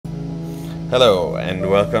Hello and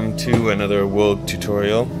welcome to another Wold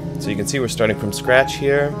tutorial. So you can see we're starting from scratch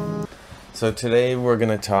here. So today we're going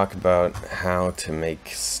to talk about how to make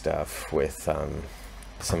stuff with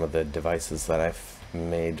some of the devices that I've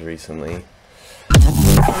made recently.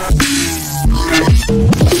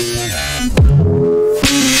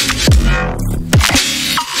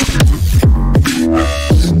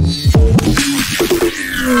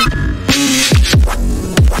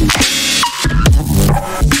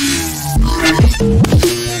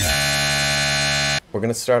 We're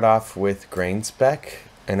going to start off with Grainspec.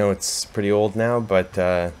 I know it's pretty old now,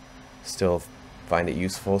 but still find it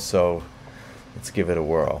useful, so let's give it a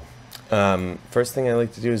whirl. First thing I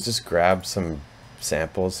like to do is just grab some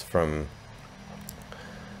samples from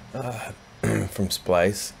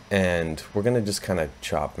Splice, and we're going to just kind of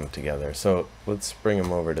chop them together. So let's bring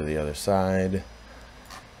them over to the other side.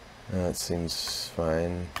 That seems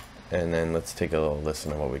fine. And then let's take a little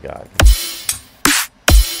listen to what we got.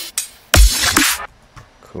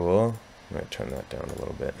 Cool. I'm going to turn that down a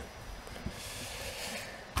little bit.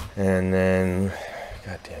 And then,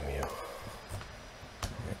 god damn you.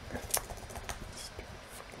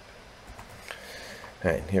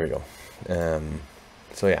 Alright, here we go.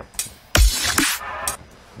 So yeah.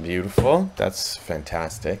 Beautiful. That's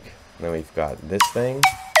fantastic. And then we've got this thing.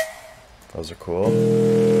 Those are cool.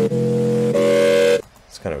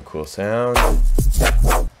 It's kind of a cool sound.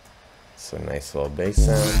 It's a nice little bass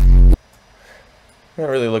sound. I'm not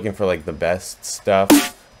really looking for like the best stuff.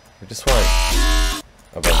 I just want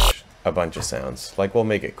a bunch of sounds. Like, we'll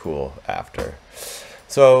make it cool after.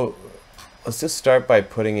 So let's just start by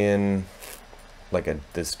putting in like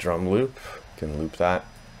this drum loop. You can loop that.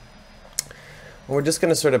 And we're just going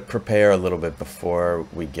to sort of prepare a little bit before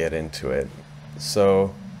we get into it.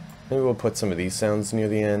 So maybe we'll put some of these sounds near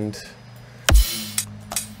the end.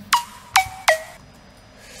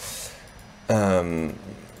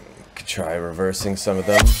 Could try reversing some of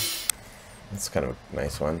them. That's kind of a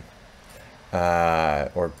nice one.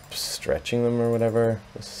 Or stretching them or whatever.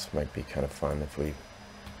 This might be kind of fun if we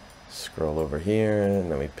scroll over here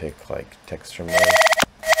and then we pick like texture mode.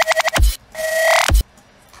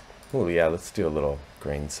 Oh yeah, let's do a little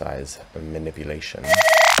grain size manipulation.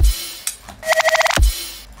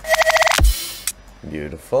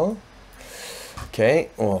 Beautiful. Okay,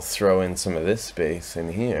 we'll throw in some of this bass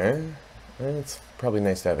in here. It's probably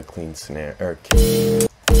nice to have a clean snare or kick.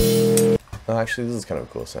 Oh, actually, this is kind of a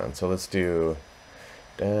cool sound. So let's do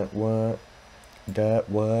that. What? That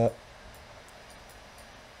what?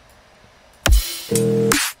 Oh,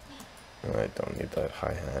 I don't need that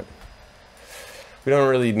hi-hat. We don't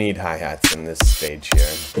really need hi-hats in this stage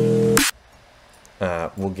here.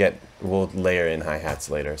 We'll layer in hi-hats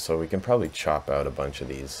later, so we can probably chop out a bunch of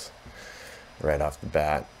these right off the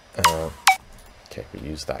bat. Okay, we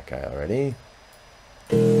used that guy already.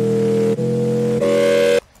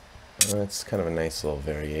 That's kind of a nice little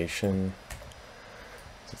variation.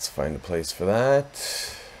 Let's find a place for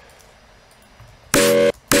that.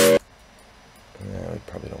 We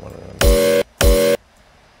probably don't want to.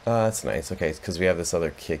 That's nice. Okay, because we have this other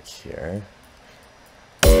kick here.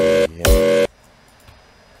 Yeah.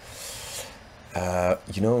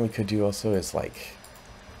 You know what we could do also is like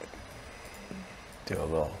do a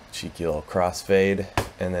little cheeky little crossfade,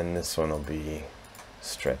 and then this one will be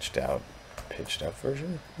stretched out, pitched up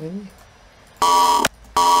version, maybe?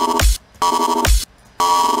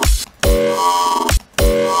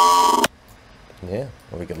 Yeah,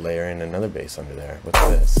 well, we could layer in another bass under there with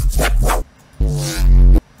this.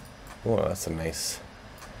 Oh, that's a nice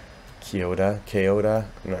Kyoda.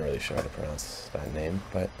 I'm not really sure how to pronounce that name,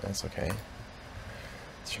 but that's okay.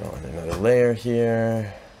 Let's throw in another layer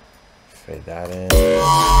here. Fade that in.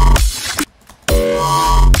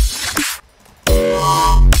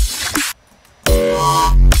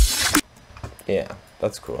 Yeah,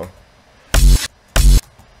 that's cool.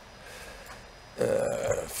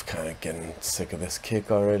 Kind of getting sick of this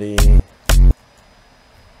kick already. We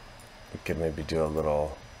could maybe do a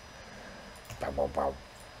little bow bow bow.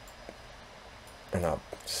 Or not,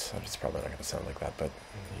 it's probably not going to sound like that, but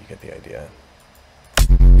you get the idea.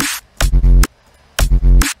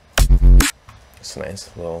 It's nice,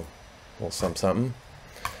 little something. You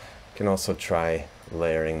can also try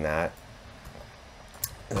layering that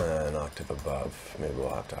an octave above. Maybe we'll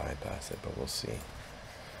have to high pass it, but we'll see.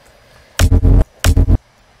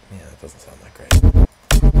 Yeah, it doesn't sound that great.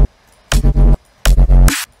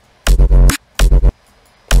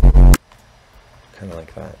 Kind of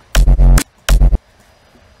like that.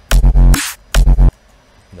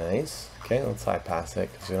 Nice. Okay, let's high pass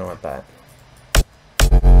it because we don't want that.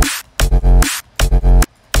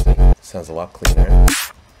 Sounds a lot cleaner.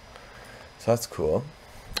 So that's cool.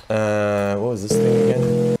 What was this thing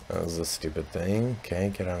again? That was a stupid thing.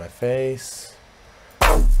 Okay, get out of my face.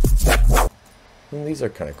 And these are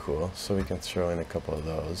kind of cool, so we can throw in a couple of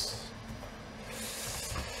those.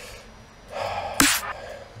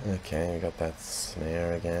 Okay, we got that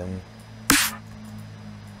snare again.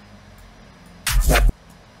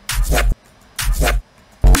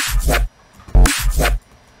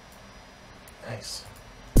 Nice.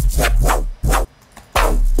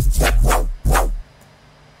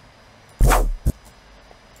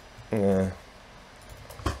 Yeah.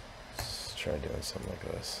 Let's try doing something like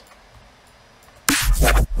this.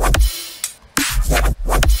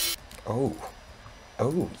 Oh.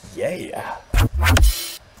 Oh, yeah.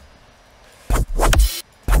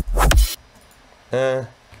 Can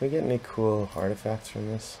we get any cool artifacts from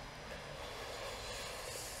this?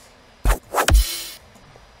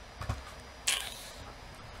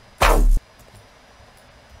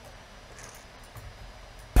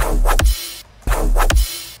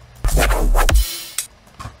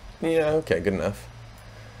 Yeah, okay, good enough.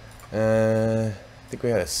 I think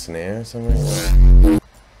we had a snare somewhere.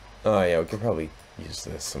 Oh yeah, we could probably use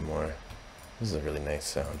this some more. This is a really nice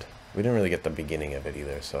sound. We didn't really get the beginning of it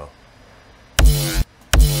either, so.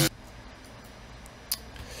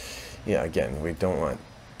 Yeah, again, we don't want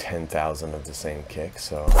 10,000 of the same kick,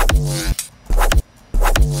 so. Don't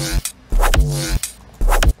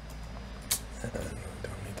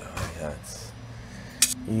need the hi-hats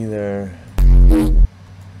either.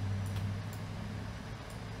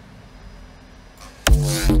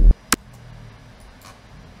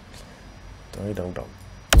 Don't. Come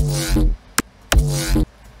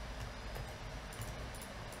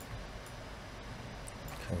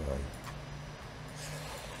on.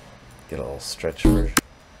 Get a little stretch version.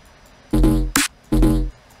 I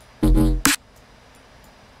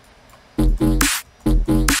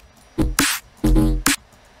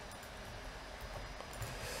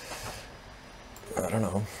don't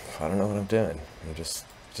know what I'm doing. I'm just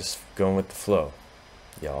going with the flow,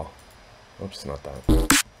 y'all. Oops, not that.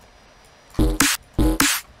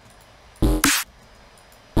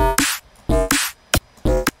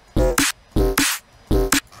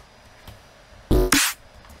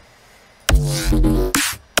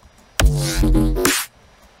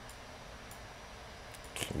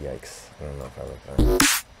 Yikes, I don't know if I like that.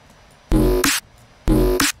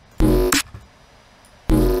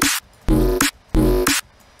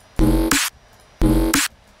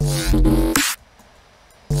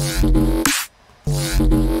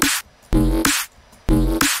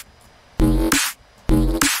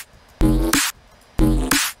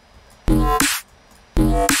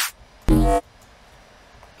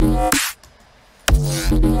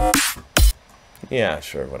 Yeah,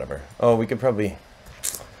 sure, whatever. Oh, we could probably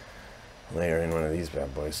layer in one of these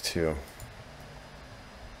bad boys too.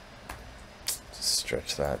 Just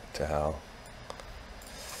stretch that to hell.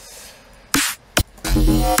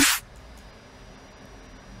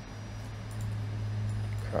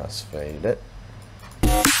 Crossfade it.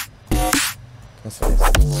 That's nice.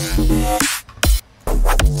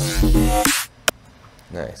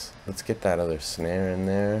 Nice. Let's get that other snare in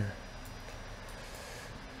there.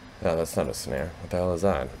 Oh, that's not a snare. What the hell is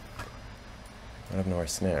that? I have no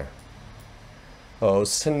snare. Oh,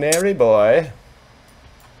 snary boy.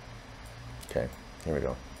 Okay, here we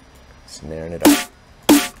go. Snaring it up.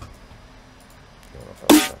 I don't know if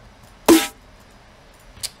I like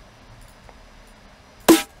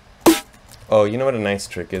that. Oh, you know what a nice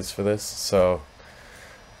trick is for this? So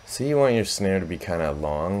you want your snare to be kind of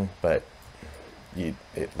long, but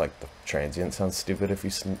like the transient sounds stupid if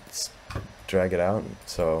you drag it out.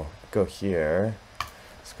 So go here.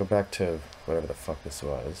 Let's go back to whatever the fuck this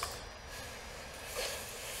was.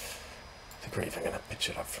 I think we're even gonna pitch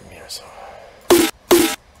it up from here. So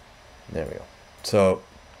there we go. So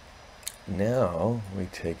now we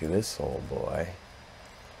take this old boy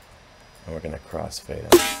and we're gonna crossfade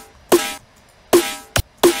him.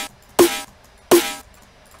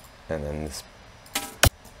 And then this,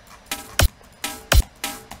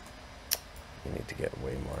 you need to get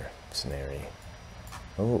way more snary.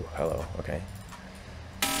 Oh, hello, okay.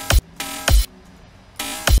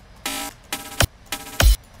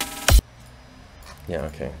 Yeah,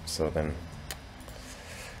 okay, so then,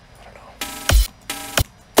 I don't know.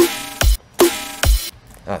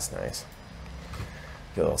 That's nice.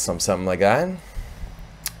 Get a little something like that.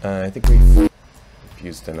 I think we've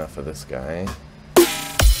used enough of this guy.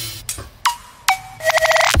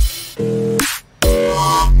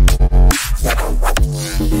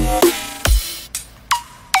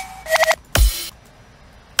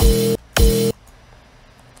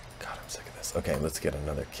 Okay, let's get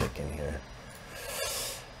another kick in here.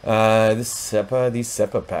 These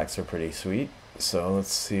SEPA packs are pretty sweet. So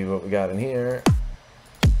let's see what we got in here.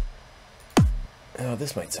 Oh,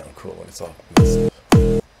 this might sound cool when it's all messed up.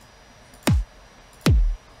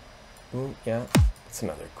 Ooh, yeah, it's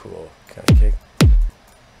another cool kind of cake.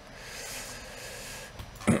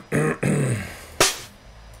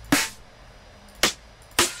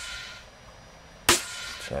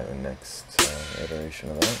 Try the next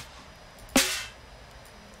iteration of that.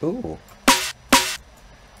 Ooh.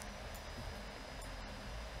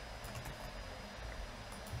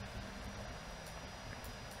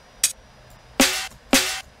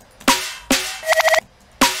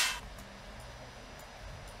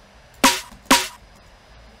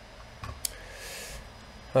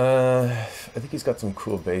 I think he's got some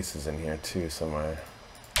cool basses in here too somewhere.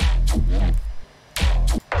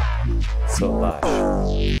 So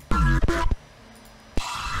lush.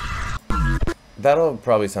 That'll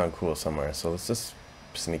probably sound cool somewhere, so let's just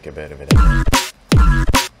sneak a bit of it in.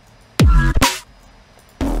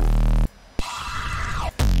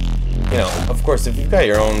 You know, of course, if you've got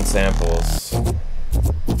your own samples. Oh,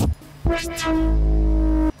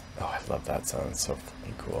 I love that sound, it's so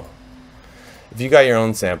fucking cool. If you got your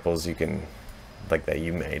own samples, you can, like that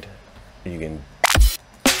you made, you can.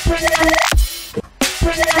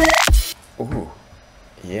 Ooh,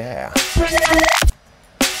 yeah.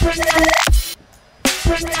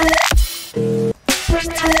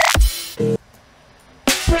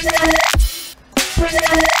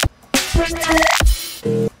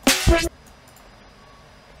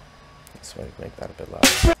 Let's make that a bit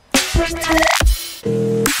louder.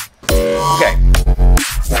 Okay.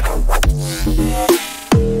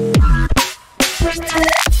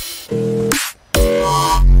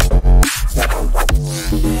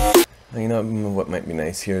 You know what might be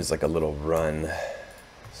nice here is like a little run,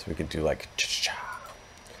 so we could do like cha-cha,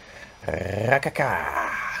 rakaka.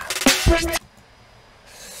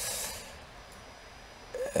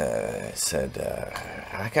 Said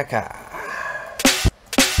rakaka.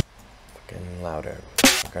 Fucking louder,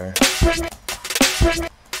 fucker.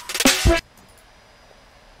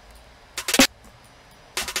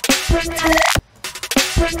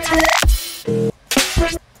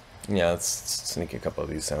 Yeah, let's sneak a couple of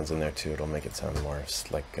these sounds in there too. It'll make it sound more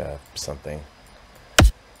like something.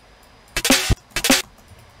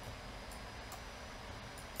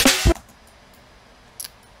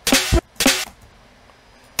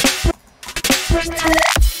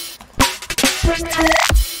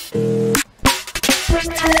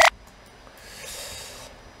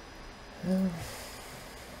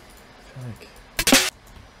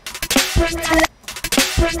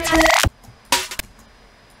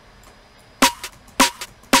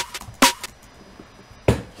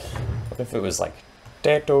 What if it was like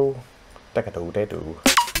dato, dakato, dato.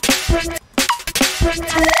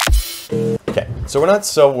 Okay, so we're not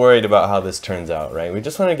so worried about how this turns out, right? We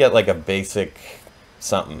just want to get like a basic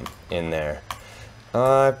something in there.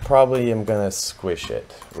 I probably am gonna squish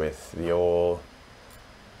it with the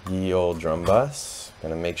ye old drum bus.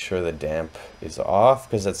 Gonna make sure the damp is off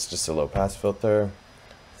because that's just a low pass filter.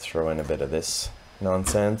 Throw in a bit of this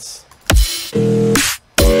nonsense.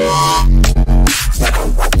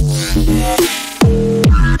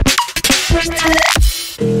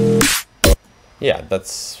 Yeah,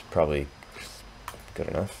 that's probably good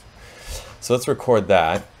enough. So let's record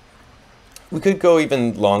that. We could go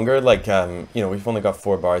even longer, like, you know, we've only got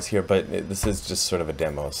 4 bars here, but this is just sort of a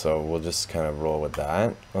demo, so we'll just kind of roll with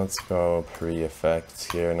that. Let's go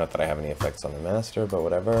pre-effects here. Not that I have any effects on the master, but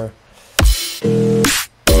whatever.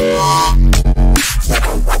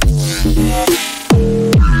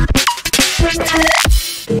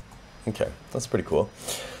 Okay, that's pretty cool.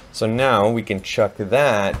 So now we can chuck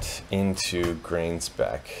that into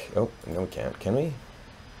Grainspec. Oh, no we can't, can we?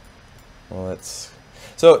 Well, let's...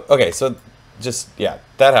 So, okay, so just, yeah,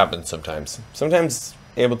 that happens sometimes. Sometimes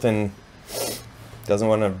Ableton doesn't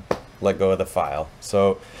want to let go of the file.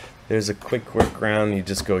 So there's a quick workaround. You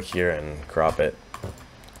just go here and crop it.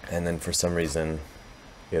 And then for some reason,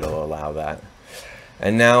 it'll allow that.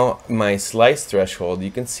 And now my slice threshold,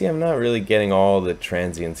 you can see I'm not really getting all the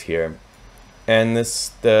transients here. And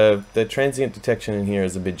the transient detection in here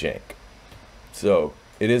is a bit jank. So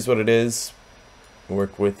it is what it is.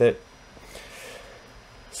 Work with it.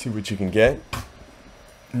 See what you can get.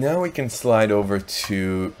 Now we can slide over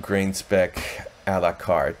to Grainspec a la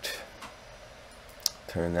carte.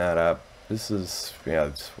 Turn that up. This is, yeah,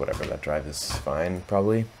 it's whatever, that drive is fine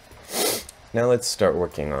probably. Now let's start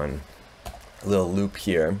working on a little loop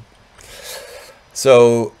here.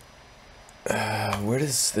 So where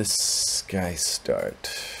does this guy start?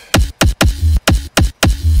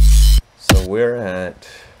 So we're at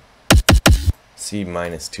C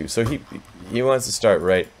 -2. So he wants to start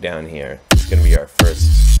right down here. It's going to be our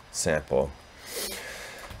first sample.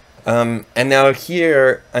 And now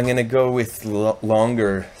here, I'm going to go with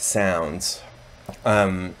longer sounds.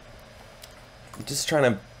 Just trying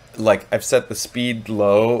to, like, I've set the speed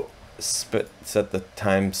low, set the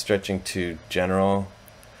time stretching to general.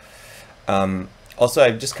 Also,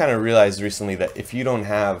 I've just kind of realized recently that if you don't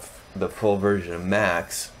have the full version of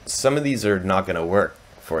Max, some of these are not going to work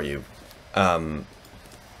for you,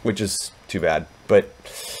 which is too bad. But,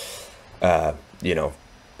 you know,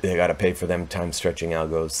 they got to pay for them time stretching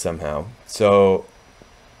algos somehow. So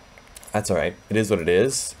that's all right. It is what it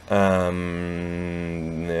is. I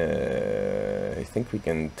think we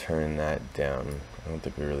can turn that down. I don't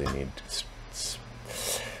think we really need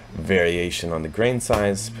variation on the grain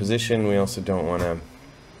size position. We also don't want to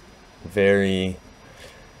vary.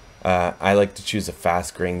 I like to choose a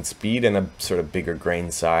fast grain speed and a sort of bigger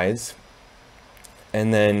grain size.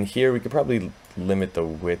 And then here we could probably limit the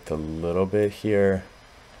width a little bit here,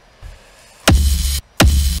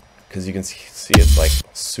 because you can see it's like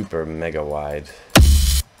super mega wide.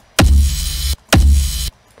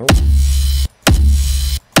 Oh,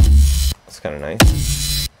 that's kind of nice.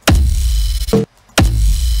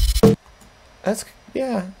 That's,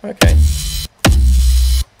 yeah, okay.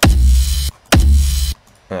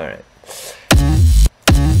 Alright.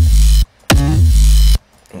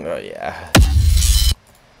 Oh, yeah.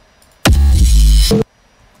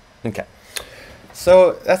 Okay.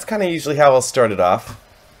 So that's kind of usually how I'll start it off.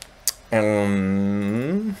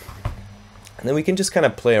 And then we can just kind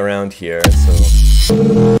of play around here.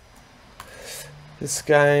 So this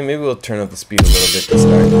guy, maybe we'll turn up the speed a little bit to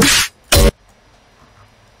start.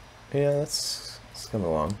 Yeah, let's come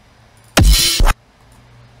along.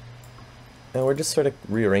 Now we're just sort of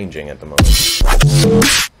rearranging at the moment.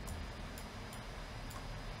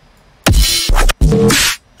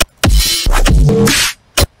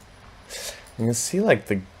 You can see like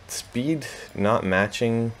the speed not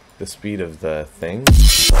matching the speed of the thing.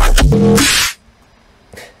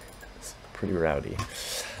 It's pretty rowdy.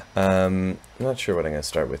 I'm not sure what I'm going to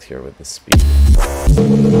start with here with the speed.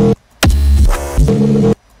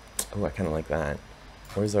 Oh, I kind of like that.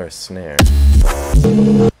 Where's our snare?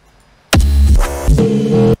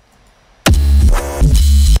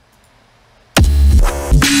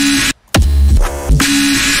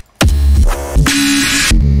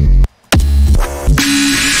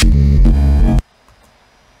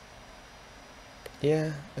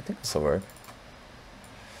 Yeah, I think this will work.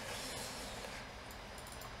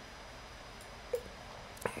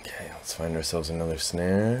 Okay, let's find ourselves another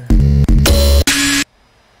snare.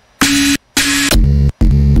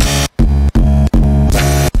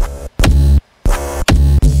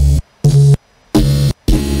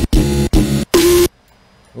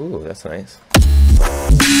 Ooh, that's nice.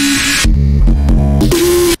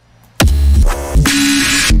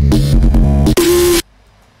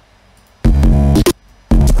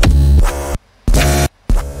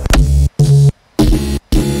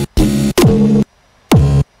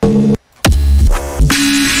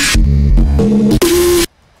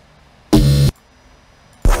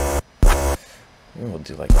 We'll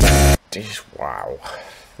do like this. Wow.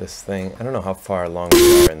 This thing, I don't know how far along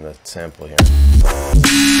we are in the sample here.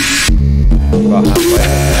 About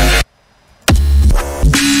halfway.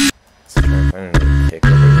 Let's try and find another kick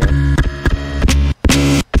over here.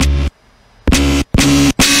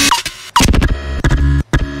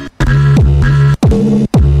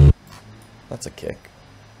 That's a kick.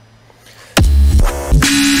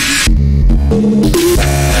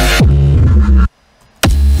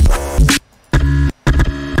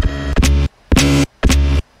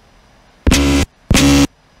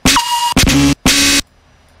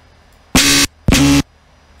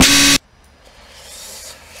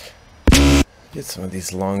 Get some of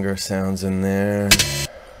these longer sounds in there.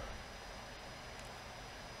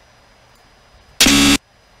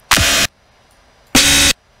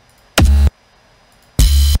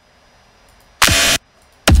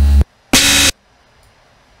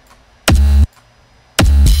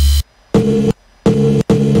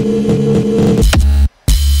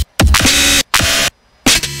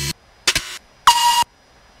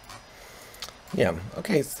 Yeah,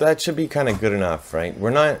 okay, so that should be kind of good enough, right? We're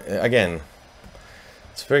not, again,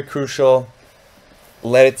 it's very crucial.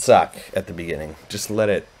 Let it suck at the beginning. Just let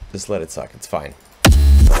it suck. It's fine.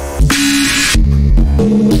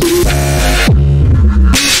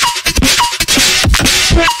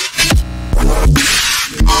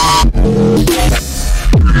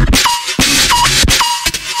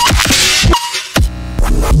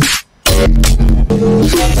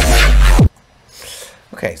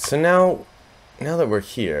 Okay, so now now that we're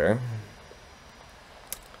here,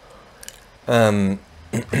 let's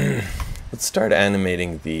start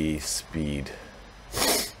animating the speed.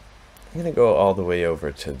 I'm gonna go all the way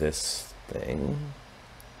over to this thing.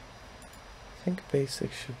 I think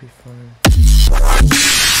basic should be fine.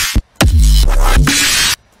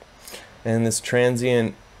 And this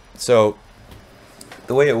transient, so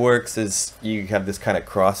the way it works is you have this kind of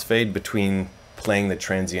crossfade between playing the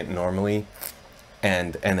transient normally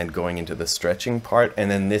and then going into the stretching part,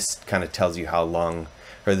 and then this kind of tells you how long,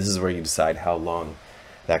 or this is where you decide how long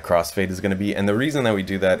that crossfade is going to be. And the reason that we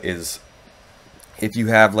do that is if you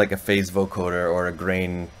have like a phase vocoder or a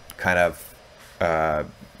grain kind of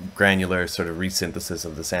granular sort of resynthesis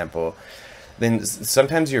of the sample, then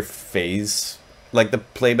sometimes your phase, like the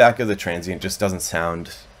playback of the transient, just doesn't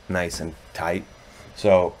sound nice and tight.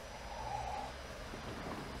 So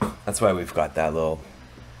that's why we've got that little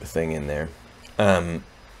thing in there.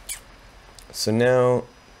 So now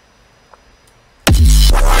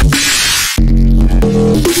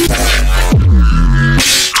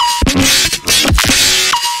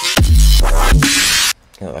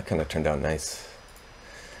oh, that kind of turned out nice.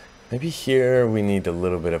 Maybe here we need a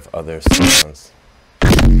little bit of other sounds.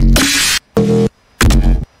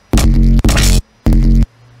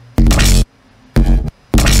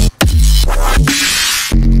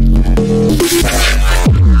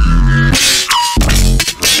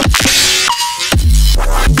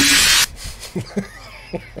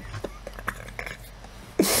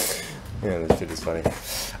 Yeah, this shit is funny.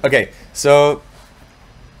 Okay, so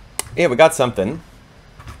yeah, we got something.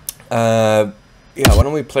 Yeah, why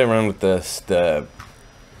don't we play around with this, the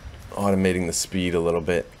automating the speed a little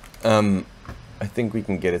bit. I think we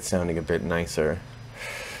can get it sounding a bit nicer.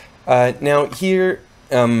 Now here,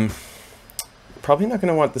 probably not going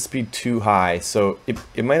to want the speed too high, so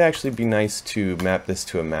it might actually be nice to map this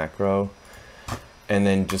to a macro and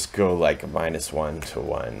then just go like -1 to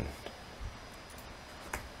 1.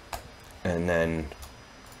 And then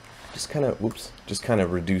just kind of, whoops, just kind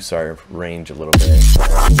of reduce our range a little bit.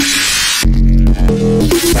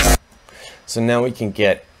 So now we can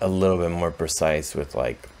get a little bit more precise with,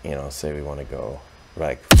 like, you know, say we want to go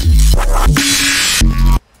like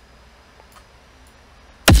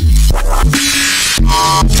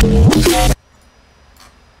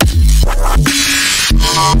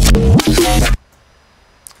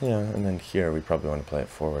yeah, and then here we probably want to play it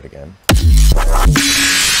forward again.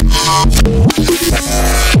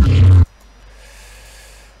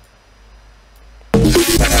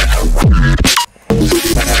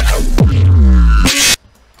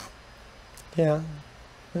 Yeah,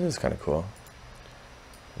 this is kind of cool.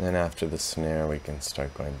 And then after the snare, we can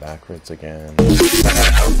start going backwards again.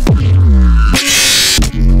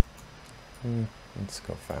 Let's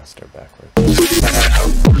go faster backwards.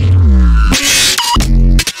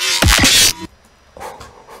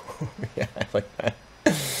 Yeah, I like that.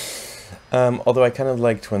 Although I kind of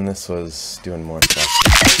liked when this was doing more stuff.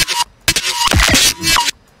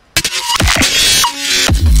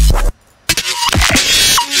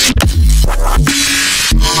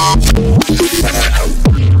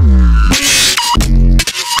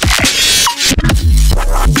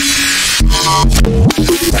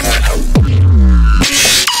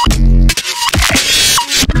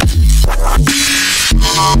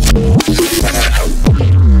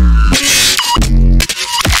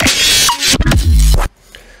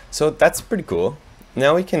 So that's pretty cool.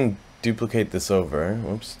 Now we can duplicate this over.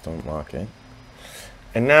 Whoops, don't lock it.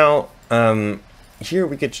 And now here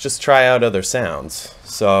we could just try out other sounds.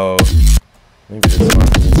 So maybe this one.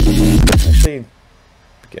 Actually,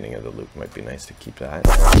 beginning of the loop might be nice to keep that.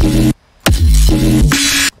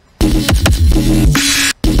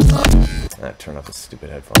 Turn off the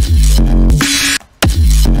stupid headphones.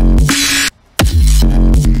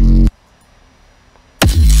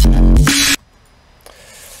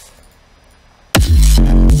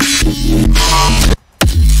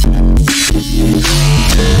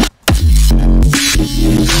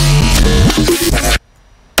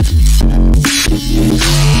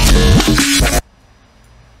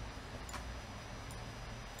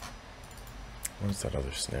 What's that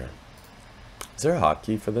other snare? Is there a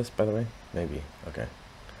hotkey for this, by the way? Maybe. Okay.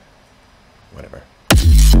 Whatever.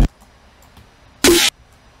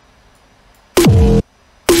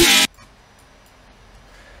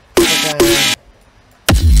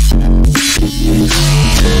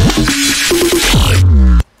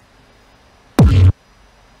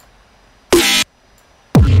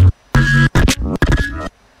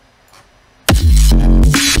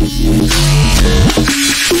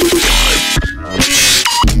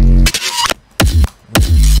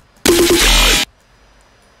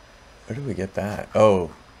 Where do we get that?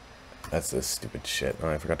 Oh, that's this stupid shit. Oh,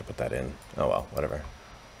 I forgot to put that in. Oh well, whatever.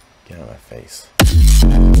 Get out of my face.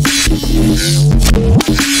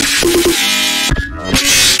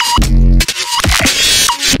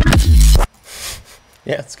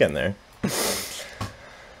 Yeah, it's getting there.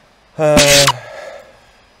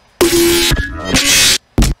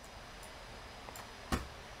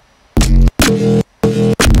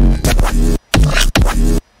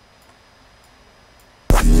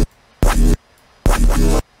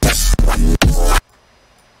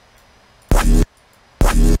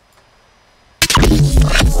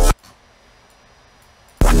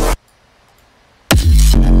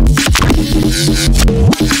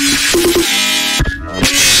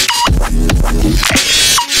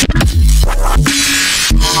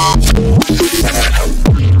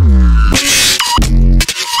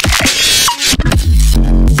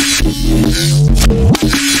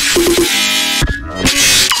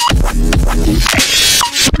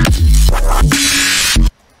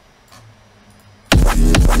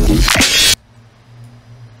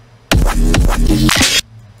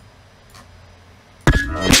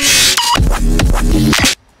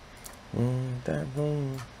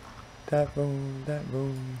 That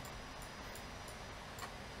room.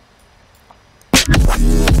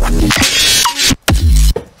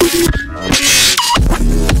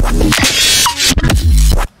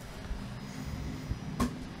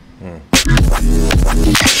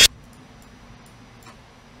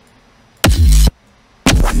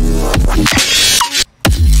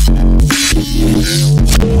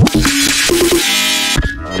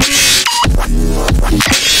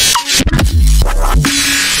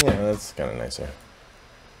 Yeah, that's kind of nicer.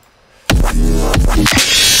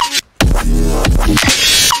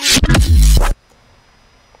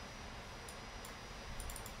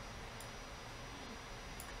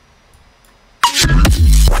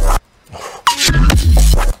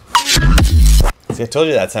 See, I told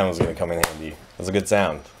you that sound was going to come in handy. It was a good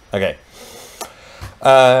sound. Okay.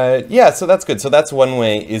 Yeah, so that's good. So that's one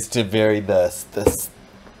way, is to vary the slices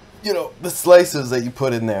that you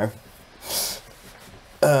put in there.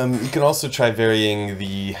 You can also try varying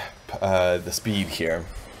the speed here,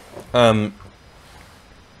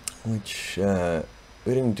 which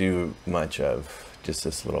we didn't do much of. Just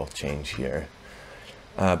this little change here.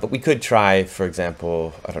 But we could try, for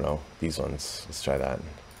example, I don't know, these ones. Let's try that.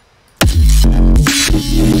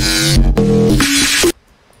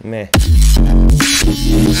 Meh.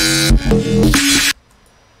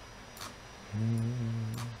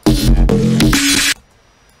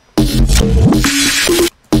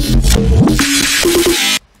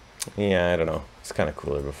 Yeah, I don't know. It's kind of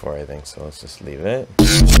cooler before, I think, so let's just leave it.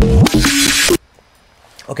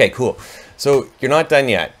 Okay, cool. So you're not done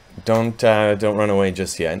yet. Don't run away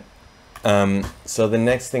just yet. So the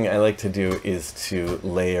next thing I like to do is to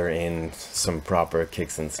layer in some proper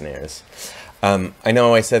kicks and snares. I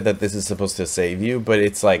know I said that this is supposed to save you, but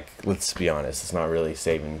it's like, let's be honest, it's not really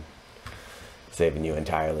saving you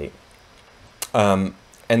entirely.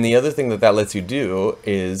 And the other thing that lets you do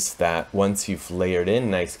is that once you've layered in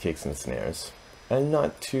nice kicks and snares, and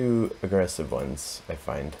not too aggressive ones, I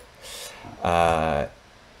find.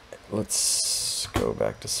 Let's go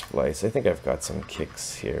back to splice. I think I've got some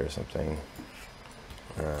kicks here or something.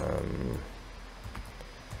 1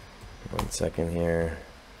 second here.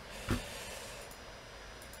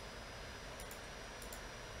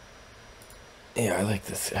 Yeah, I like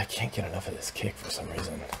this. I can't get enough of this kick for some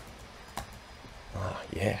reason. Ah,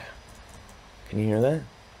 yeah. Can you hear that?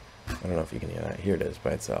 I don't know if you can hear that. Here it is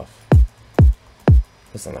by itself.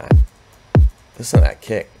 Listen to that. Listen to that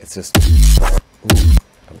kick. It's just... Ooh,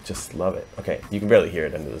 I just love it. Okay, you can barely hear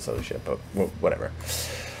it under this other shit, but whatever.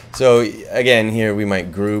 So, again, here we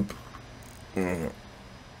might group.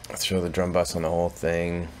 Let's show the drum bus on the whole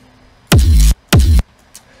thing.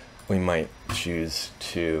 We might choose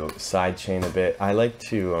to sidechain a bit. I like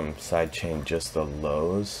to sidechain just the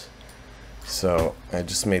lows. So I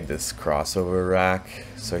just made this crossover rack.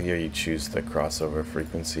 So here you choose the crossover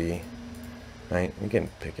frequency, right? You can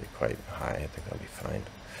pick it quite high. I think that'll be fine.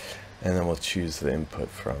 And then we'll choose the input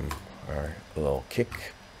from our little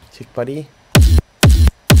kick buddy.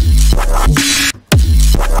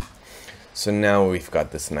 So now we've got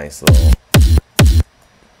this nice little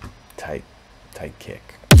tight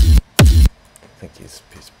kick. I think he's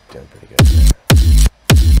doing pretty good.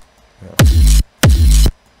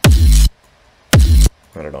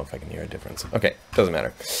 I don't know if I can hear a difference. Okay, doesn't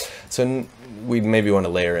matter. So we maybe want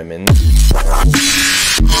to layer him in.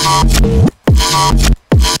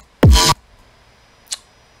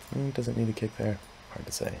 Doesn't need a kick there. Hard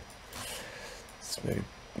to say. Let's maybe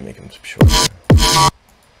make him shorter.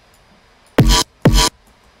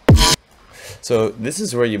 So this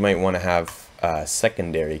is where you might want to have a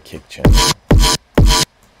secondary kick channel.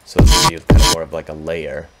 So this would be kind of more of like a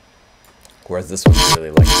layer, whereas this one's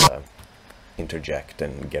really like to interject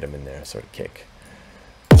and get him in there, sort of kick.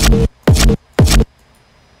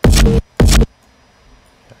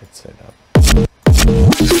 Right side up.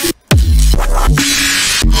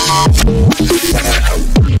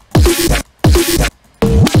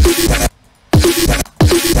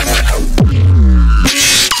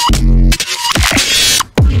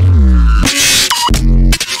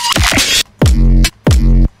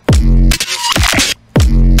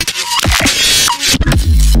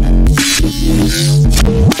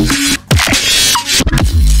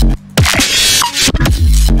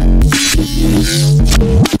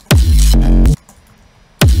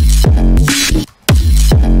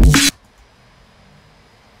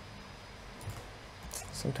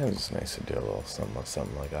 Sometimes it's nice to do a little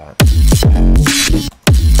something like that.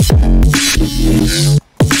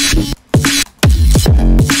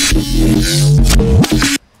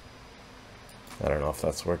 I don't know if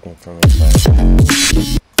that's working for me, but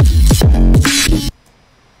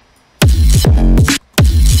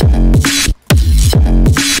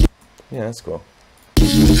yeah, that's cool.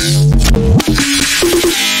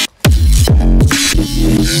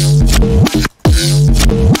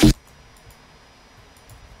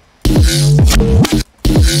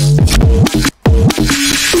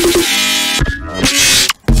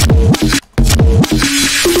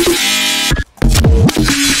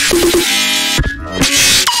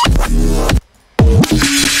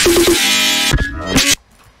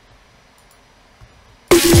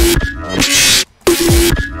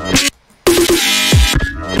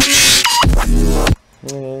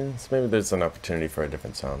 Maybe there's an opportunity for a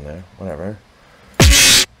different sound there. Whatever.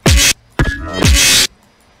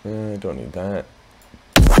 I don't need that.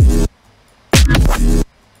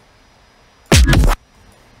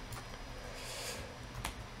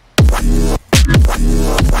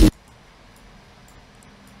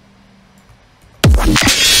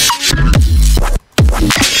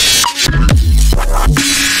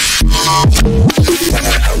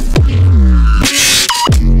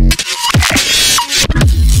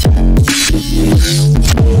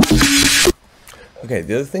 Okay,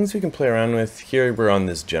 the other things we can play around with, here we're on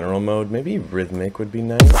this general mode, maybe rhythmic would be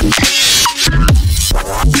nice.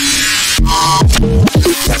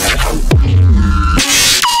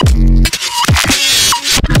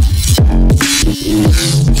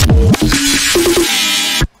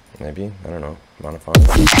 Maybe, I don't know,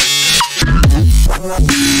 monophonic.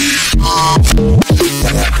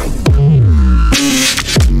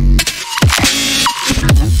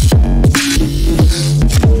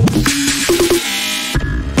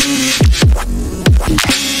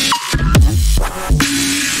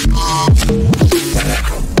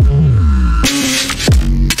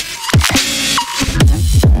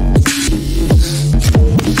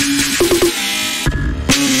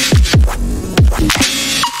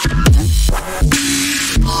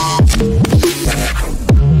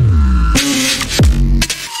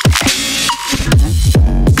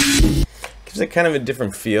 Kind of a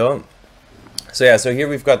different feel. So yeah, so here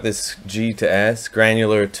we've got this G to S,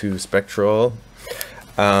 granular to spectral,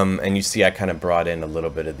 and you see I kind of brought in a little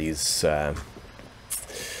bit of these, a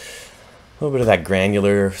little bit of that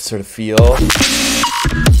granular sort of feel. That's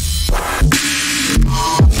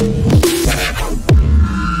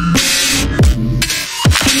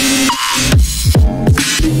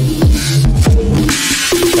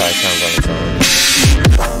how it sounds on its own.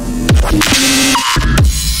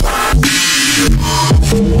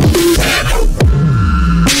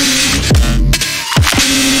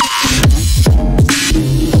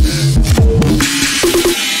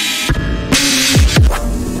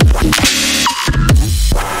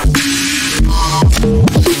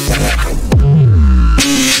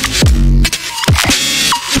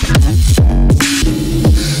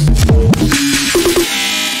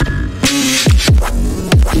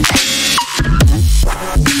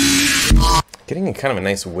 Getting kind of a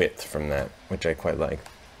nice width from that, which I quite like.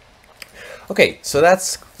 Okay, so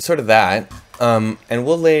that's sort of that, and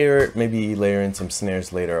we'll maybe layer in some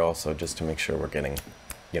snares later also, just to make sure we're getting,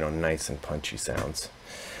 you know, nice and punchy sounds.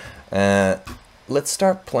 Let's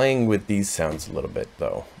start playing with these sounds a little bit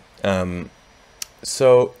though.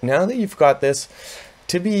 So now that you've got this,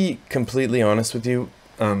 to be completely honest with you,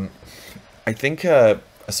 I think a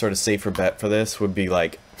sort of safer bet for this would be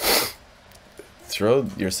like, throw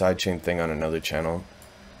your sidechain thing on another channel,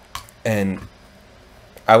 and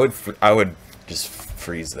I would just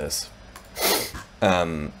freeze this.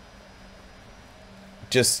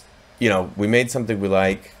 Just, you know, we made something we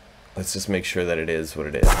like. let's just make sure that it is what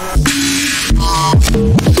it is.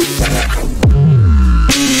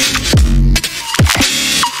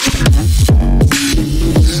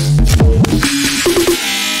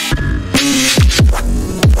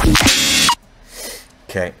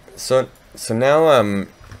 Okay, so now and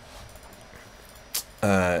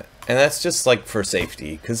that's just like for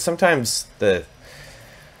safety, because sometimes this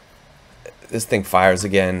thing fires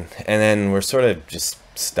again, and then we're sort of just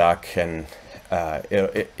stuck, and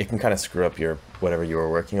it can kind of screw up your whatever you were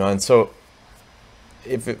working on. So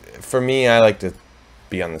for me, I like to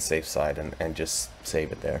be on the safe side and just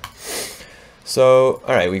save it there. So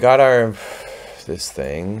all right, we got this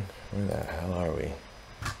thing. Where the hell are we?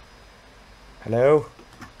 Hello?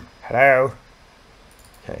 Hello?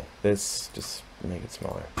 Okay, this, just make it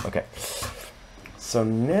smaller. Okay. So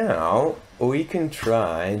now we can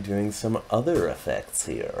try doing some other effects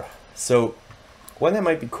here. So one that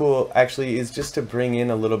might be cool actually is just to bring in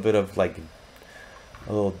a little bit of like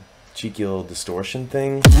a little cheeky little distortion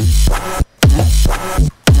thing.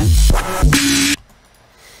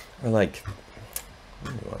 Or like,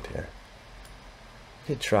 what do you want here?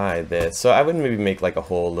 You could try this. So I would maybe make like a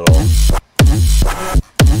whole little,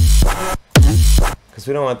 because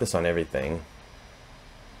we don't want this on everything.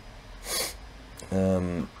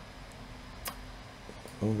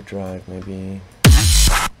 Overdrive maybe.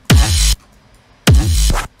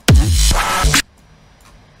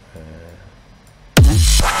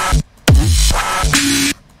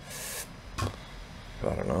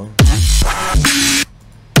 I don't know.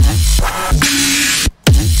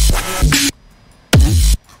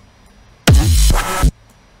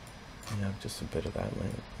 Yeah, just a bit of that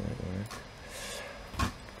might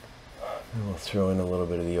work. And we'll throw in a little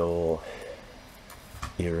bit of the old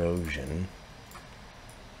erosion.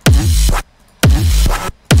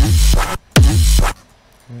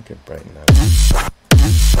 We could brighten that up.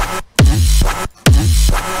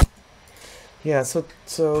 Yeah, so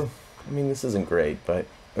I mean, this isn't great, but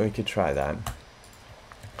we could try that.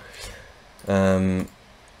 Yeah,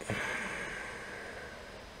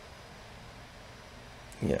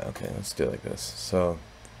 okay, let's do it like this. So,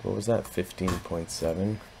 what was that?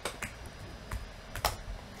 15.7.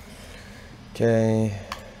 Okay.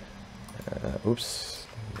 Oops,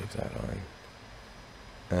 leave that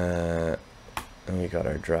on. And we got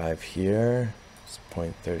our drive here. It's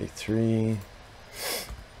 0.33.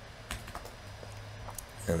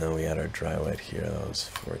 And then we had our dry wet here. That was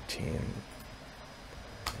 14.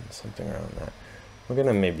 Something around that. We're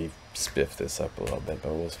gonna maybe spiff this up a little bit,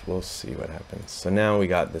 but we'll see what happens. So now we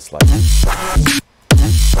got this light.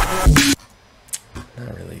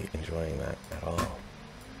 Not really enjoying that at all.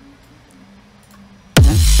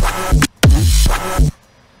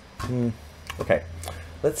 Okay,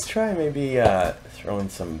 let's try maybe throwing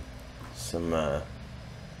some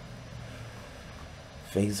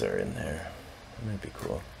phaser in there. That might be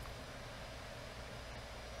cool.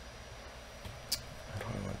 How do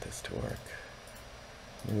I want this to work?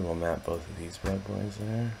 Maybe we'll map both of these bad boys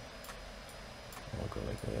there. We'll go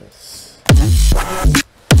like this.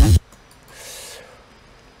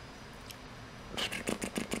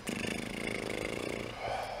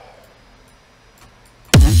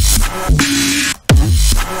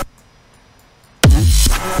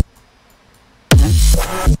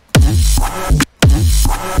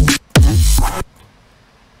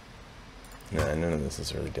 Nah, none of this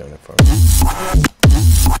is really doing it for me.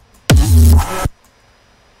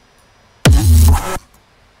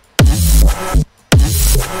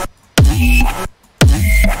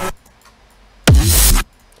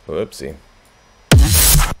 Whoopsie.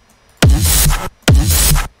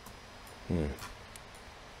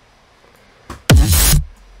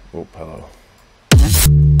 Oh, hello.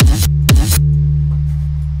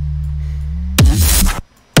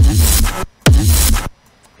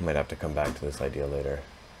 Might have to come back to this idea later.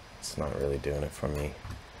 It's not really doing it for me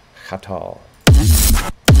at all.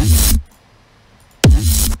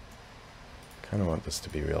 Kind of want this to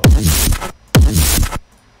be real.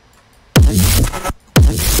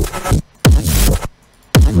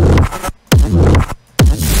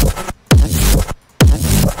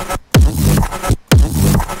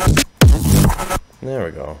 There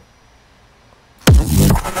we go.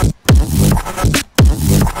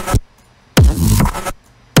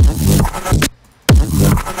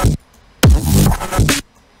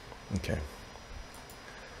 Okay.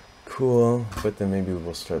 Cool, but then maybe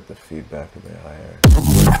we'll start the feedback a bit higher.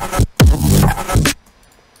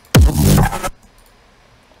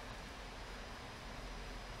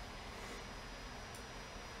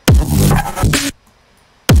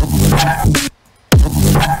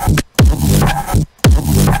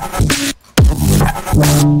 Alright,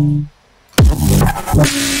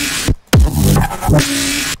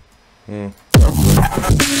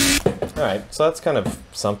 so that's kind of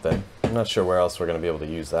something. I'm not sure where else we're going to be able to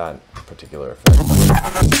use that particular effect.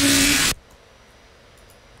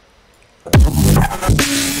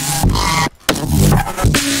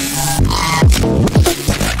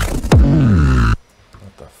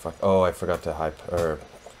 What the fuck? Oh, I forgot to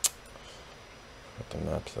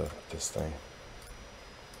map this thing.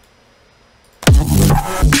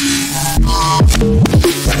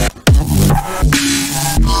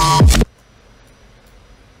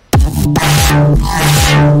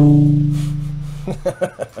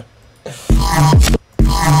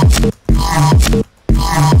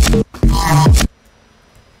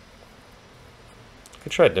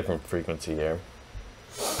 Could try a different frequency here.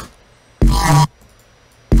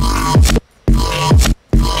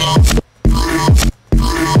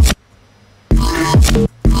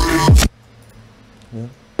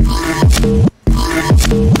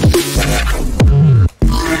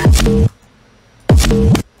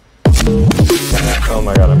 Oh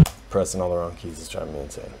my god, I'm pressing all the wrong keys. It's driving me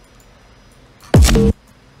insane.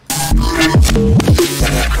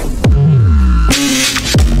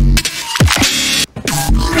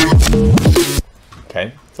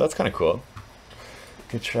 Okay, so that's kind of cool.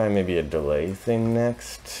 Could try maybe a delay thing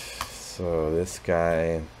next. So this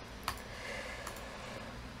guy,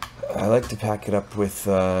 I like to pack it up with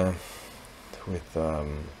a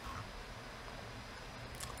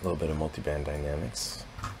little bit of multiband dynamics,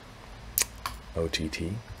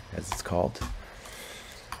 OTT as it's called.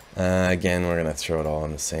 Again, we're gonna throw it all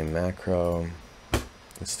in the same macro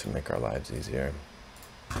just to make our lives easier.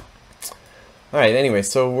 All right, anyway,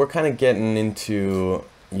 so we're kind of getting into,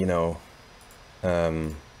 you know,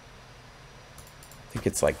 I think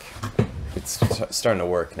it's like, it's starting to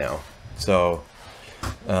work now. So,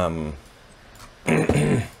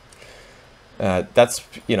 that's,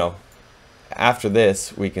 you know, after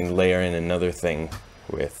this, we can layer in another thing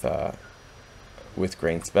with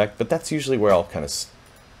Grainspec, but that's usually where I'll kind of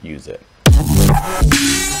use it.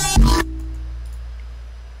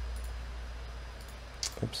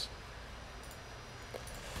 Oops.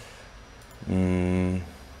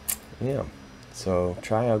 Yeah, so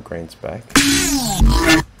try out Grainspec.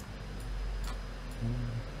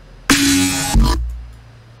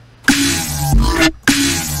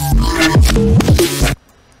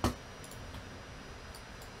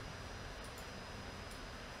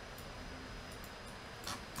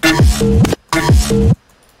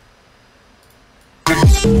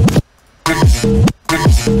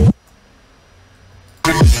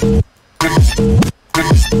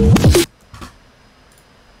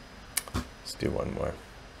 Let's do one more.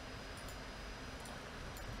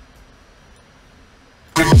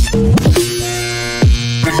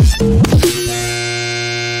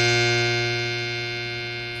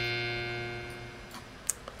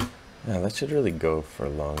 Yeah, that should really go for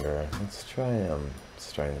longer. Let's try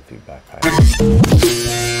starting the feedback higher.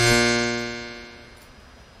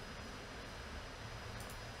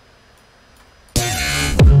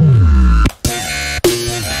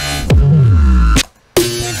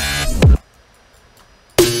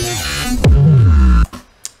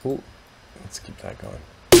 Ooh, let's keep that going.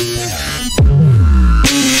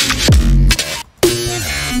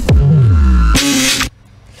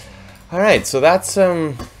 All right, so that's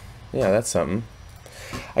yeah, that's something.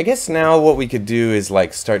 I guess now what we could do is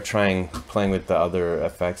like start playing with the other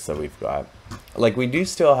effects that we've got. Like we do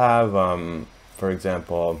still have, for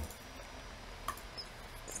example,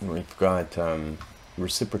 we've got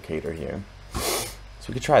reciprocator here, so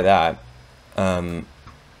we could try that. I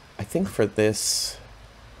think for this,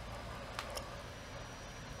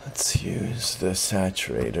 let's use the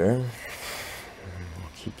saturator. We'll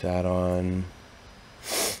keep that on.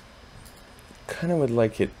 Kind of would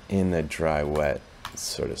like it in a dry wet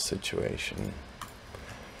sort of situation.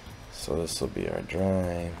 So this will be our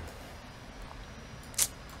dry.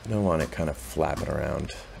 I don't want it kind of flapping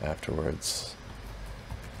around afterwards.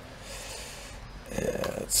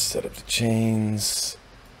 Yeah, let's set up the chains.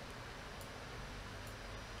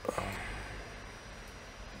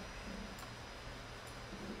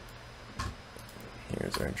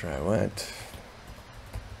 Here's our dry wet.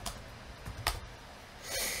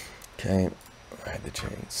 Okay, hide the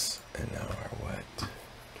chains, and now our wet.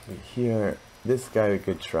 Here, this guy we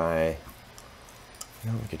could try.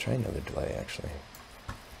 No, we could try another delay actually.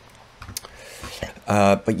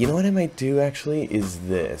 But you know what I might do actually is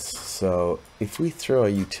this. So if we throw a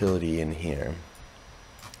utility in here,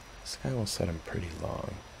 this guy will set him pretty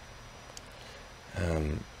long.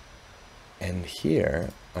 And here,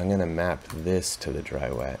 I'm going to map this to the dry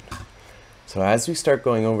wet. So as we start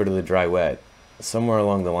going over to the dry wet, somewhere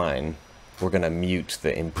along the line, we're going to mute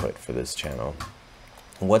the input for this channel.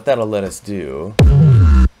 And what that'll let us do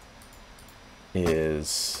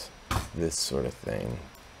is this sort of thing.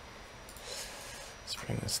 Let's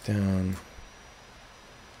bring this down.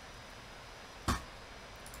 I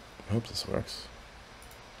hope this works.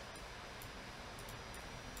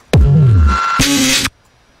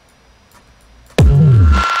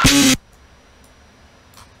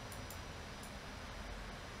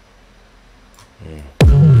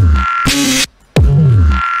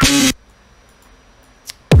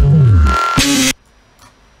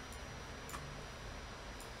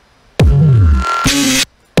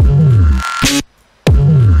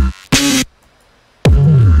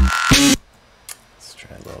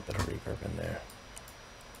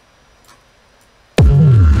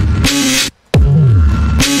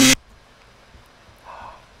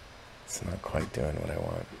 It's not quite doing what I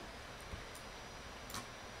want.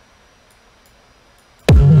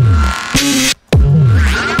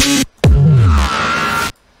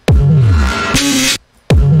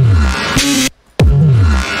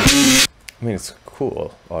 I mean, it's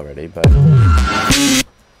cool already, but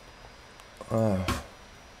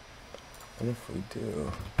what if we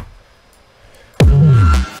do?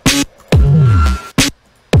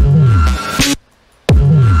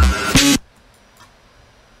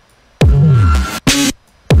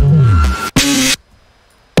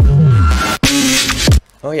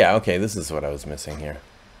 Oh yeah, okay, this is what I was missing here.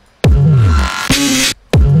 I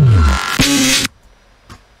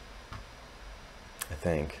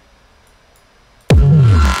think.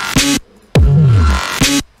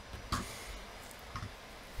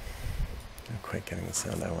 Not quite getting the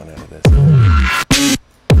sound I want out of this.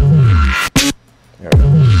 There we go.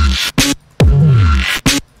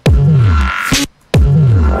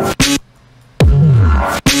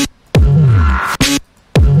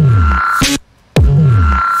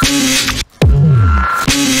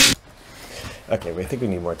 Okay, I think we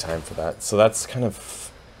need more time for that. So that's kind of...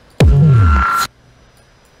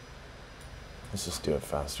 Let's just do it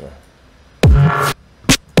faster.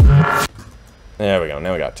 There we go,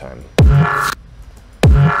 now we got time.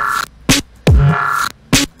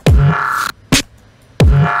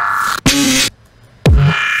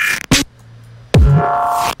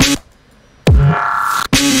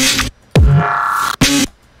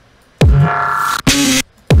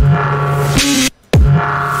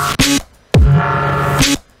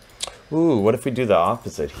 Ooh, what if we do the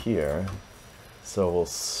opposite here? So we'll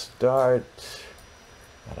start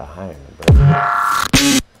at a higher number.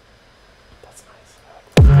 That's nice.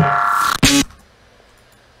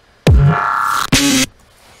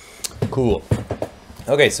 Cool.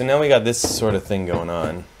 Okay, so now we got this sort of thing going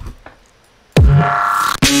on. Yeah,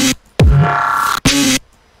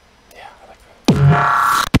 I like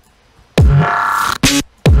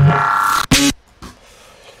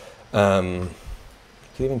that.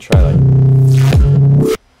 Could even try like...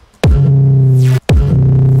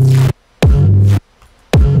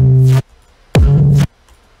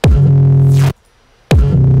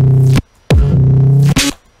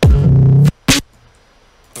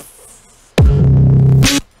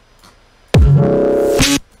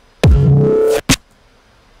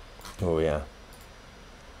 Oh yeah.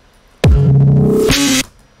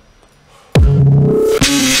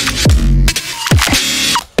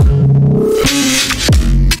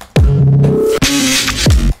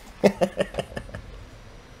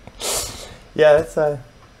 Yeah, that's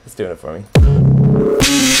doing it for me.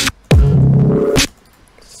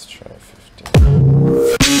 Let's try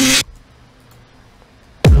 15.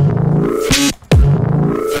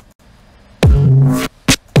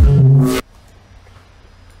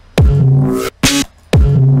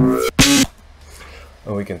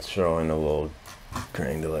 Oh, we can throw in a little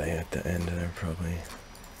grain delay at the end there, probably.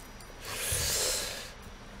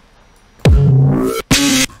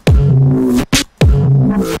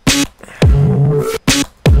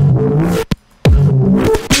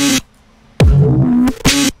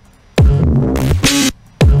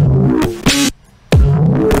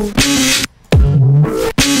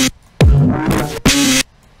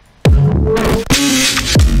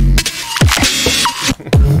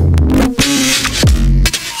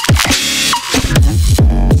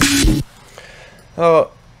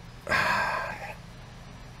 Oh,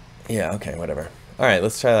 yeah, okay, whatever. All right,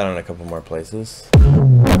 let's try that on a couple more places.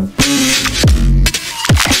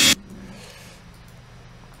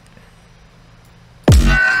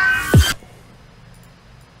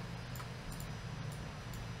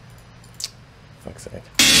 Fuck's sake.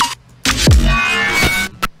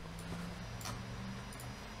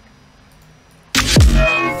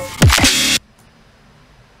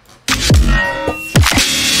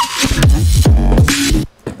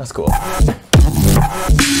 That's cool.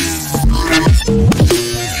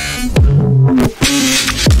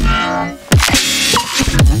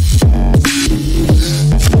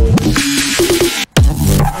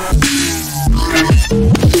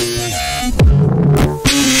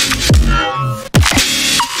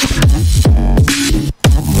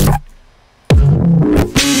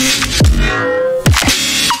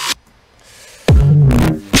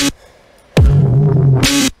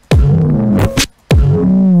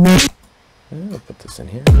 I'll put this in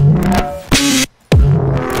here.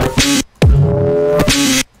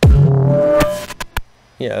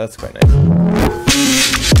 Yeah, that's quite nice.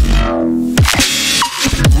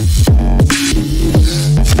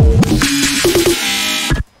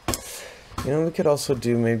 You know, we could also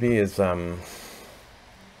do maybe is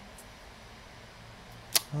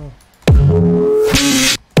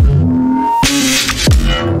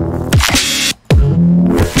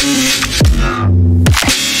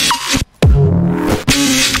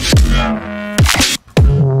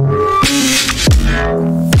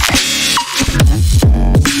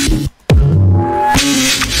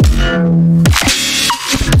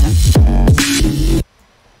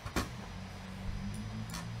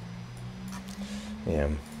yeah,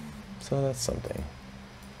 so that's something.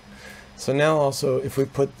 So now also, if we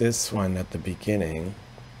put this one at the beginning,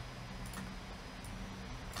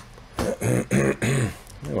 I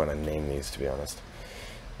want to name these, to be honest.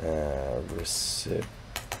 Reciprocator.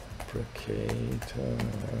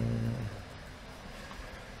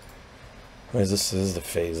 What is this? This is the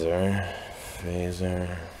phaser.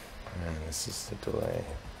 And this is the delay.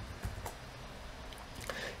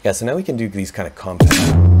 Yeah, so now we can do these kind of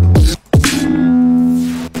compound.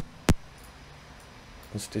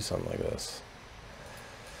 Let's do something like this.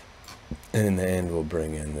 And in the end, we'll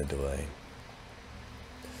bring in the delay.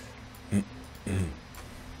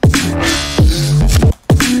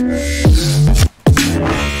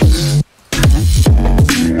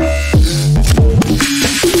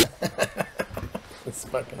 It's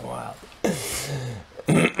fucking wild.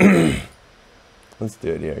 Let's do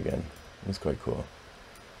it here again. It's quite cool.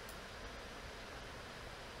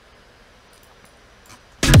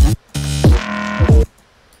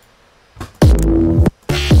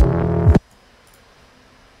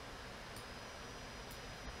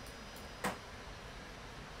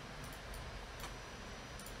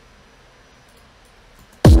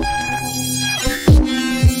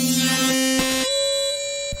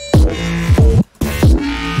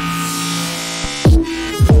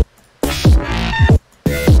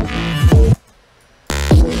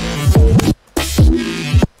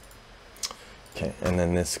 And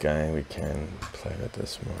then this guy, we can play with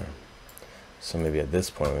this more. So maybe at this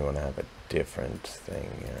point we want to have a different thing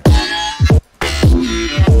here.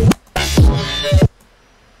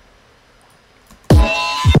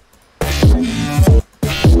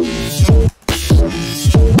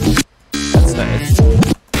 That's nice.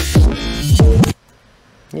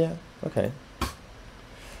 Yeah, okay.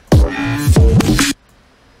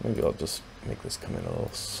 Maybe I'll just make this come in a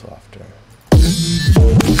little softer.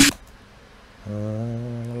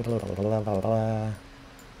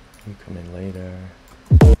 You come in later.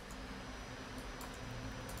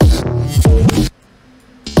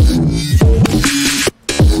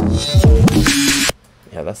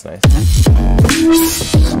 Yeah, that's nice.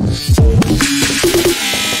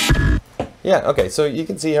 Yeah, okay, so you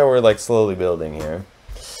can see how we're like slowly building here.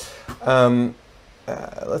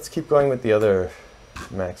 Let's keep going with the other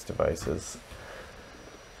Max devices.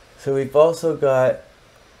 So we've also got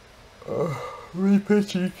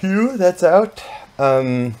repitch EQ, that's out.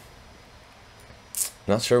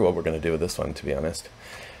 Not sure what we're going to do with this one, to be honest.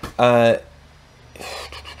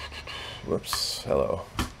 Whoops, hello.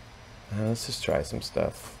 Let's just try some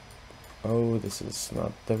stuff. Oh, this is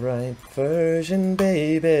not the right version,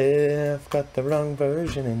 baby. I've got the wrong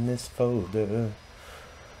version in this folder.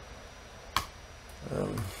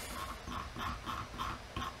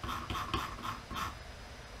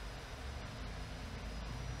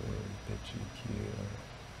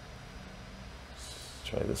 Let's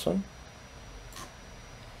try this one.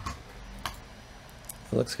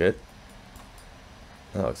 It looks good.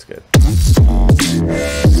 That looks good.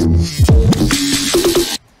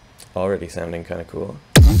 Already sounding kind of cool.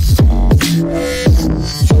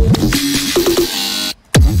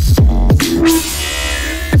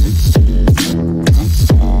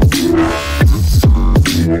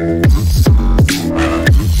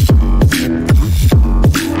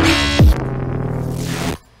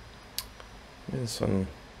 This one.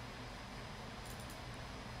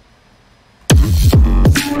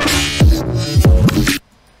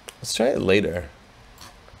 Let's try it later.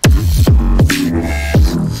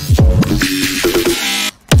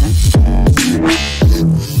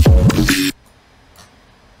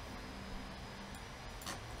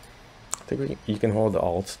 I think you can hold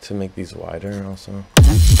Alt to make these wider also.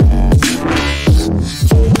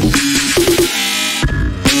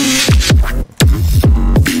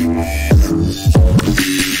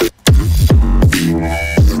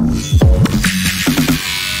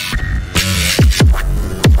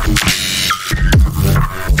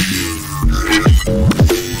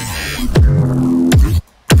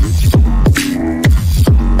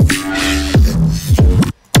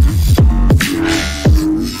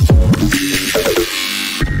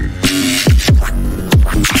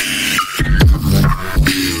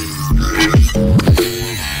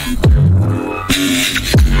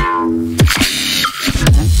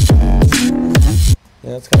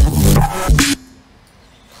 Yeah, that's kind of cool.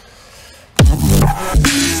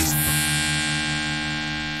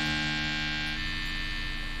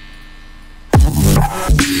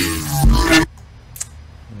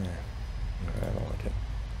 Yeah, I don't like it.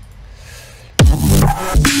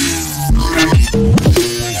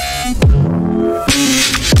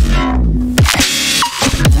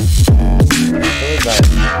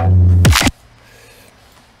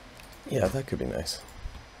 Yeah, that could be nice.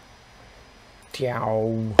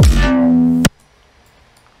 Ciao.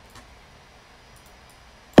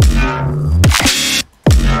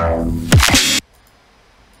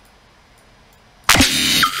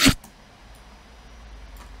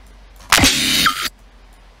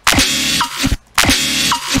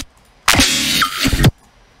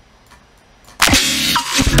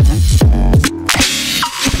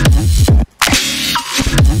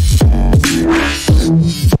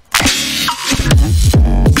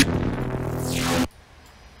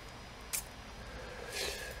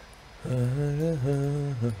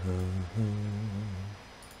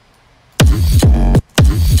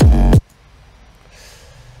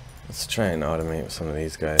 Let's try and automate some of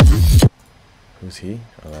these guys. Who's he?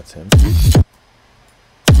 Oh, that's him.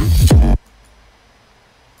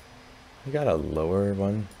 We got a lower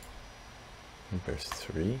one. There's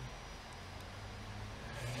 3.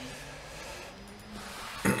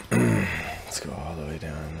 Let's go all the way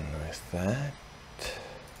down like that.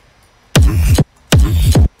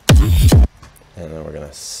 And then we're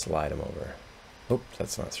gonna slide them over. Oop,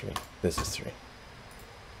 that's not 3. This is 3.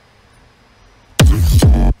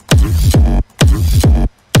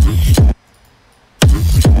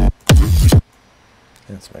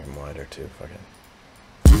 Let's make them wider too, fuck it.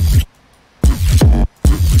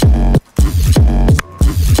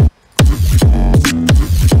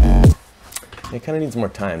 It kind of needs more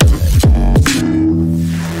time, doesn't it?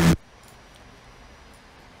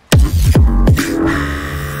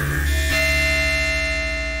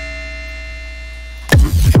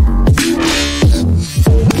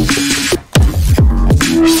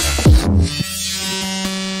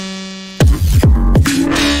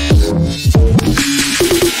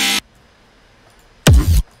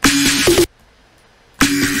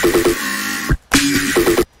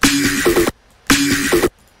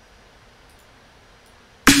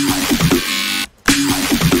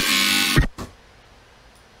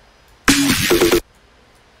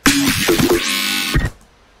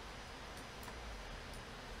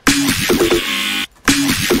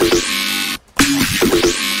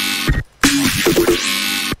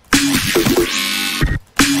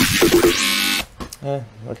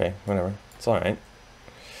 Okay, whatever. It's alright.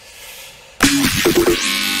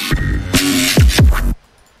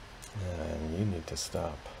 You need to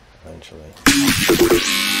stop eventually.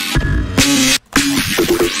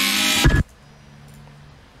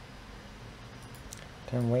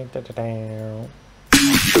 Don't wait down.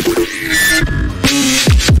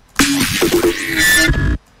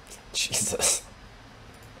 Jesus.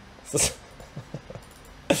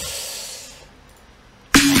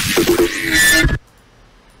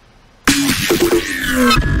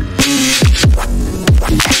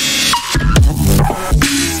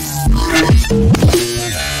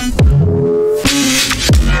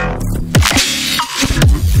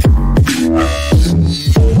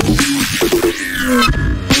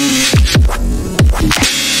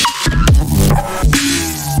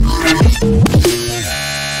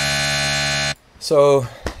 So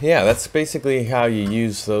yeah, that's basically how you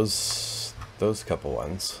use those couple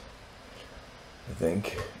ones, I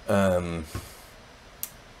think.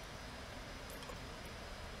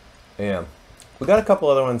 Yeah, we got a couple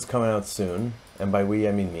other ones coming out soon, and by we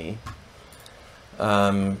I mean me.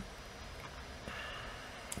 I'm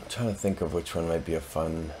trying to think of which one might be a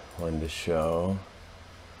fun one to show.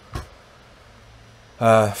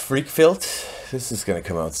 freqfilt. This is gonna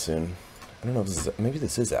come out soon. I don't know if this is, maybe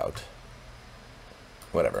this is out.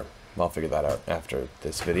 Whatever. I'll figure that out after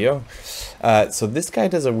this video. So this guy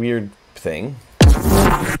does a weird thing.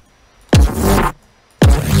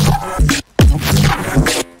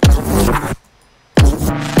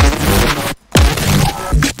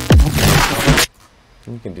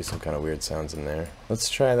 You can do some kind of weird sounds in there. Let's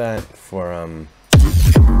try that for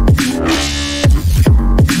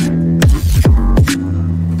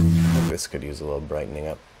this could use a little brightening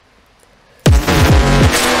up.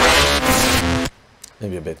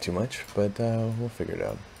 Maybe a bit too much, but we'll figure it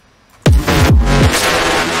out.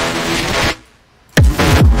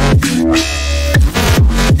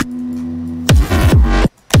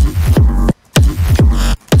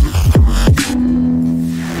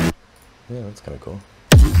 Yeah, that's kind of cool.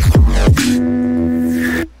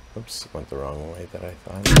 Oops, went the wrong way that I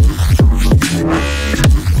thought it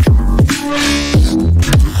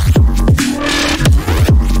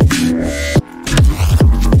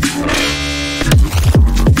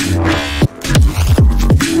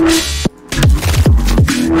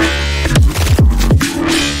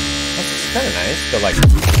That's kind of nice, but like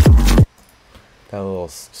that little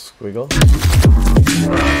squiggle.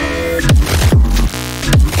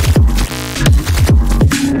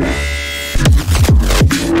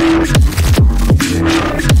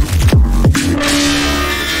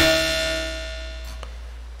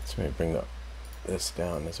 Let's maybe bring this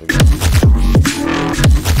down as we go.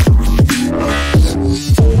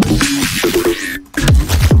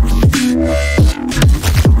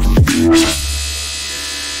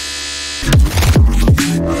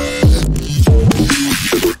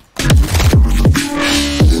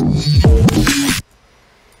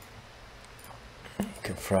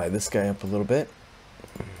 Can fry this guy up a little bit.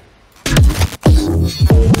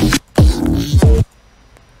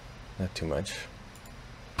 Not too much.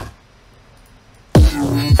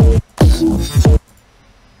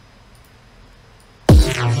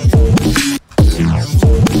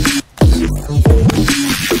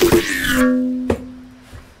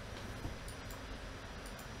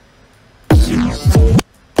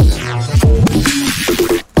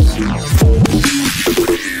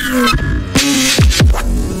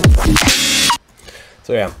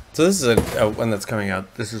 So yeah, so this is a one that's coming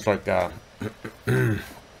out. This is like a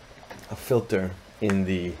filter in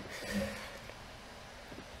the,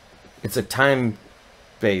 it's a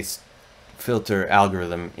time-based filter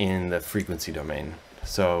algorithm in the frequency domain.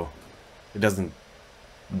 So it doesn't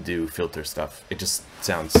do filter stuff. It just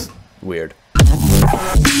sounds weird.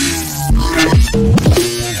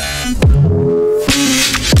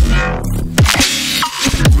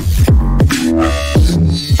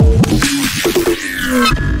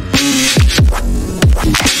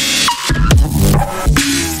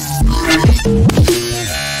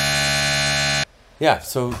 Yeah,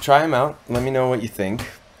 so try them out. Let me know what you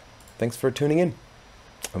think. Thanks for tuning in.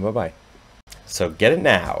 Bye-bye. So get it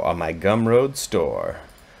now on my Gumroad store.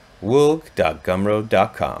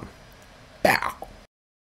 woolg.gumroad.com. Bow.